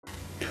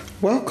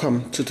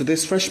Welcome to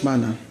today's Fresh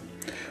Manna.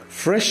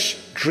 Fresh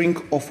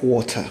drink of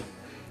water.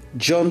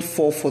 John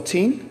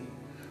 4:14.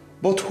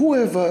 But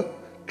whoever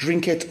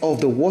drinketh of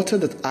the water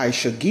that I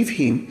shall give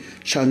him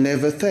shall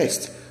never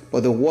thirst,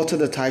 but the water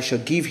that I shall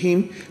give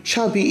him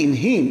shall be in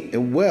him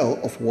a well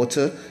of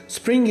water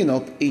springing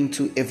up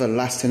into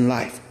everlasting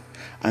life.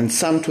 And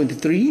Psalm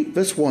 23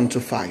 verse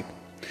 1-5.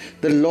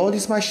 The Lord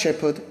is my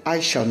shepherd, I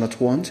shall not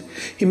want.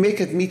 He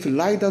maketh me to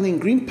lie down in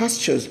green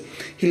pastures.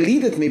 He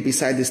leadeth me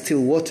beside the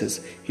still waters.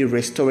 He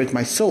restoreth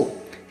my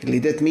soul. He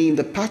leadeth me in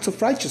the paths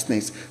of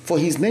righteousness for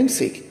his name's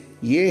sake.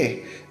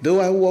 Yea, though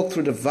I walk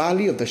through the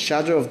valley of the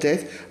shadow of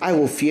death, I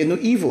will fear no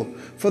evil,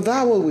 for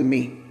thou art with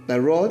me. Thy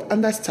rod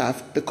and thy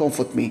staff, they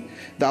comfort me.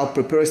 Thou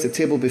preparest a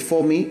table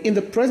before me in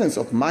the presence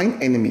of mine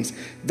enemies.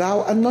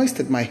 Thou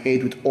anointest my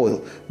head with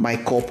oil. My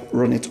cup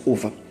runneth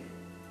over.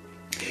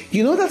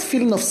 You know that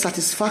feeling of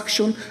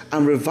satisfaction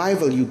and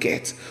revival you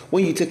get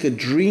when you take a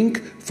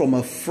drink from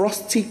a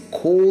frosty,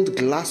 cold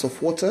glass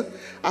of water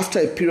after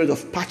a period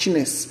of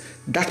parchiness?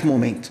 That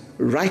moment,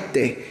 right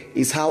there,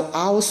 is how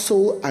our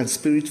soul and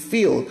spirit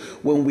feel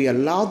when we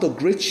allow the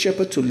great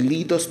shepherd to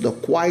lead us to the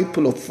quiet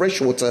pool of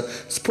fresh water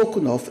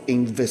spoken of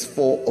in verse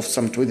 4 of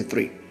Psalm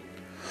 23.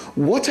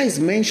 Water is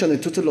mentioned a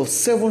total of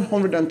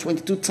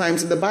 722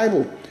 times in the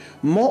Bible,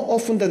 more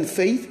often than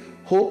faith,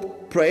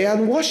 hope, prayer,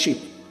 and worship.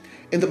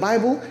 In the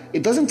Bible,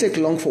 it doesn't take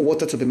long for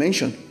water to be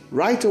mentioned.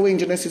 Right away in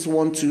Genesis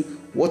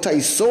 1-2, water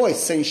is so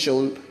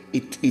essential,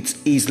 it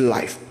is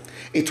life.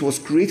 It was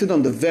created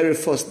on the very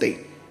first day.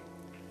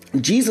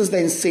 Jesus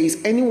then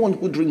says anyone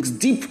who drinks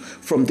deep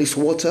from this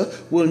water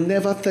will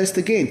never thirst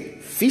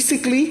again.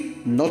 Physically,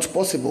 not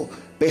possible.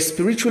 But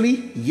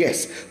spiritually,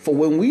 yes. For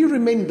when we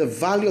remain in the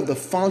valley of the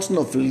fountain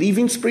of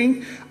living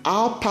spring,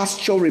 our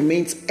pasture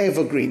remains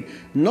evergreen,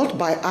 not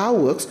by our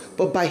works,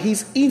 but by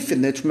his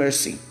infinite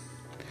mercy.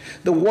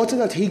 The water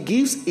that he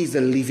gives is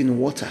the living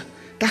water.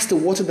 That's the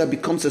water that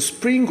becomes a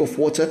spring of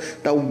water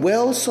that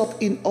wells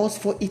up in us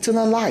for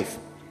eternal life.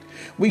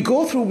 We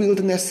go through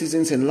wilderness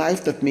seasons in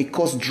life that may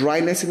cause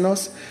dryness in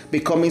us,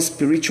 becoming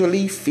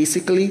spiritually,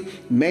 physically,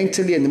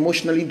 mentally, and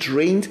emotionally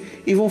drained,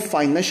 even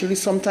financially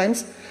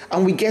sometimes,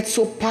 and we get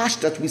so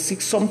parched that we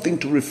seek something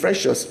to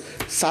refresh us.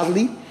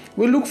 Sadly,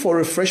 we look for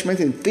refreshment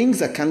in things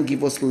that can't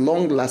give us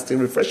long-lasting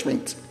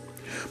refreshment.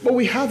 But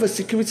we have a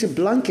security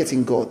blanket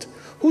in God,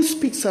 who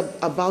speaks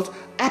about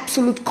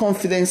absolute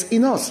confidence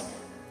in us.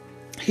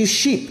 His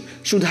sheep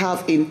should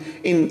have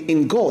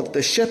in God,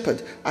 the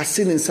shepherd, as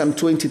seen in Psalm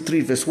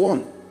 23 verse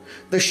 1.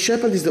 The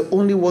shepherd is the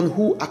only one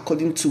who,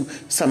 according to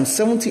Psalm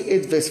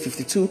 78 verse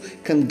 52,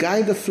 can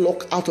guide the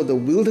flock out of the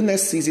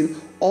wilderness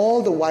season,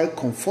 all the while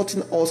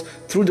comforting us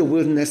through the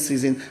wilderness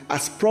season,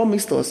 as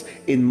promised us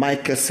in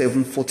Micah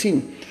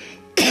 7:14.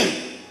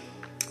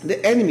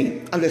 The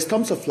enemy and the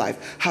storms of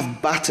life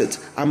have battered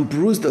and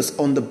bruised us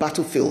on the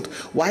battlefield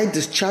while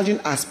discharging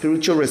our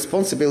spiritual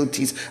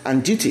responsibilities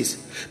and duties.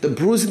 The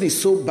bruising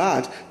is so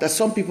bad that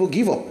some people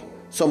give up.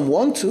 Some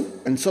want to,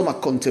 and some are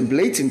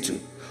contemplating to,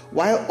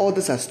 while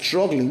others are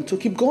struggling to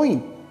keep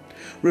going.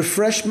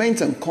 Refreshment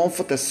and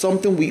comfort are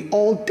something we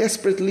all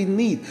desperately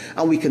need,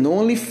 and we can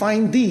only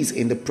find these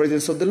in the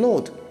presence of the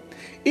Lord.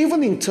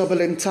 Even in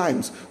turbulent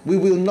times, we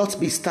will not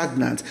be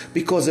stagnant,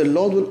 because the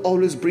Lord will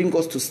always bring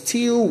us to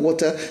still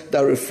water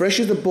that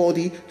refreshes the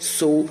body,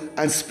 soul,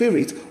 and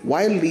spirit,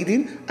 while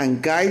leading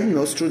and guiding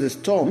us through the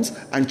storms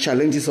and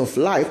challenges of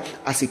life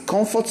as he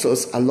comforts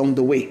us along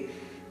the way.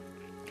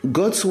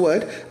 God's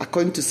word,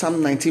 according to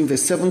Psalm 19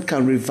 verse 7,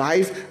 can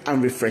revive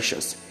and refresh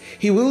us.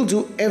 He will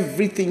do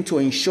everything to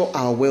ensure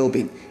our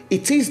well-being.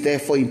 It is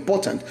therefore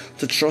important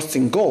to trust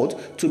in God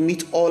to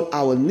meet all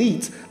our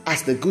needs.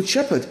 As the Good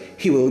Shepherd,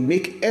 he will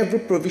make every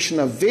provision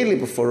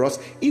available for us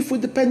if we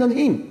depend on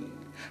him.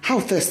 How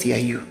thirsty are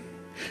you?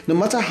 No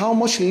matter how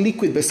much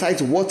liquid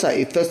besides water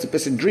a thirsty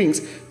person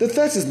drinks, the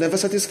thirst is never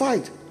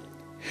satisfied.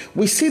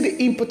 We see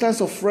the importance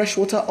of fresh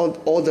water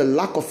or the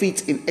lack of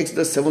it in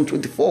Exodus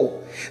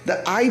 7:24.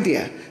 The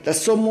idea that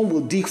someone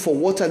will dig for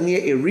water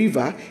near a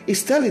river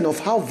is telling of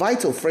how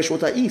vital fresh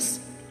water is.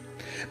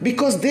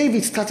 Because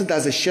David started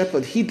as a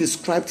shepherd, he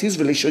described his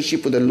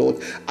relationship with the Lord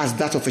as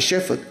that of a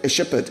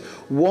shepherd,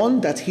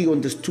 one that he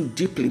understood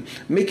deeply,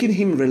 making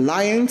him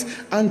reliant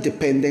and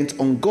dependent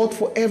on God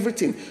for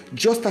everything,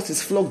 just as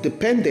his flock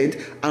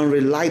depended and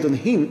relied on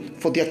him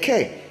for their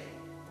care.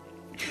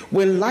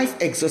 When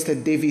life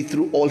exhausted David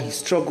through all his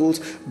struggles,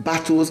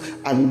 battles,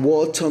 and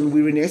war-torn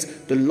weariness,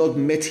 the Lord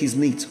met his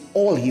needs,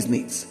 all his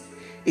needs.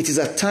 It is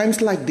at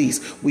times like these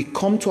we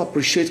come to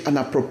appreciate and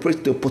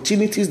appropriate the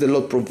opportunities the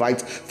Lord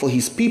provides for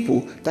his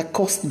people that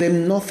cost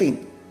them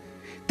nothing.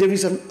 There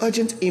is an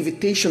urgent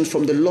invitation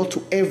from the Lord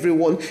to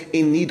everyone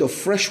in need of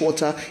fresh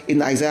water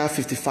in Isaiah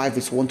 55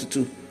 verse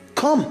 1-2.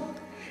 Come,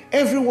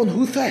 everyone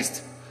who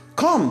thirsts.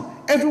 Come,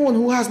 everyone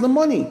who has no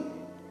money.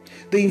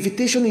 The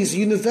invitation is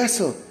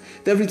universal.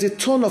 There is a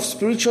tone of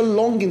spiritual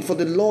longing for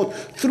the Lord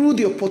through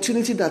the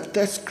opportunity that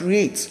thirst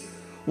creates.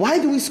 Why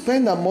do we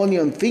spend our money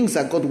on things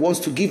that God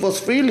wants to give us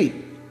freely?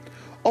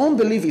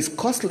 Unbelief is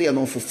costly and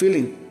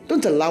unfulfilling.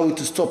 Don't allow it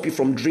to stop you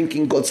from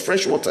drinking God's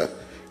fresh water.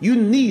 You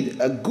need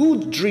a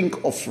good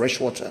drink of fresh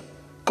water.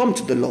 Come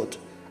to the Lord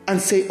and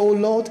say, "Oh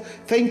Lord,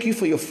 thank you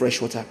for your fresh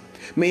water.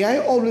 May I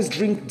always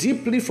drink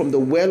deeply from the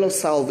well of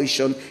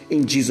salvation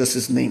in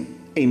Jesus' name.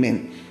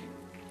 Amen."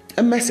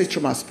 A message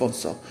from our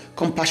sponsor,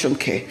 Compassion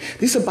Care.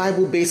 This is a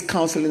Bible-based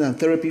counseling and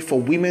therapy for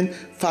women,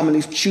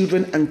 families,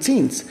 children, and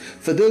teens.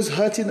 For those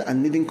hurting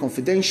and needing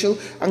confidential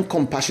and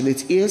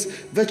compassionate ears,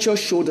 virtual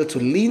shoulder to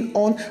lean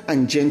on,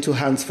 and gentle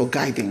hands for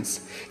guidance.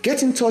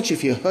 Get in touch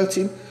if you're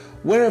hurting.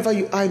 Wherever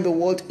you are in the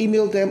world,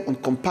 email them on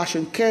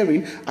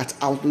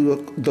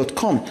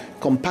compassioncaring@outlook.com,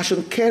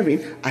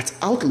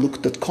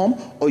 compassioncaring@outlook.com,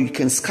 or you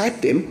can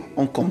Skype them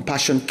on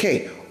Compassion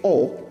Care,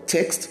 or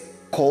text,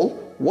 call,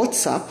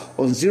 WhatsApp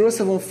on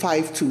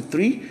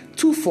 07523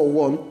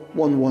 241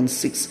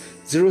 116,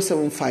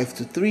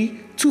 07523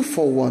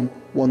 241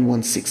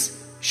 116.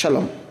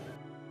 Shalom.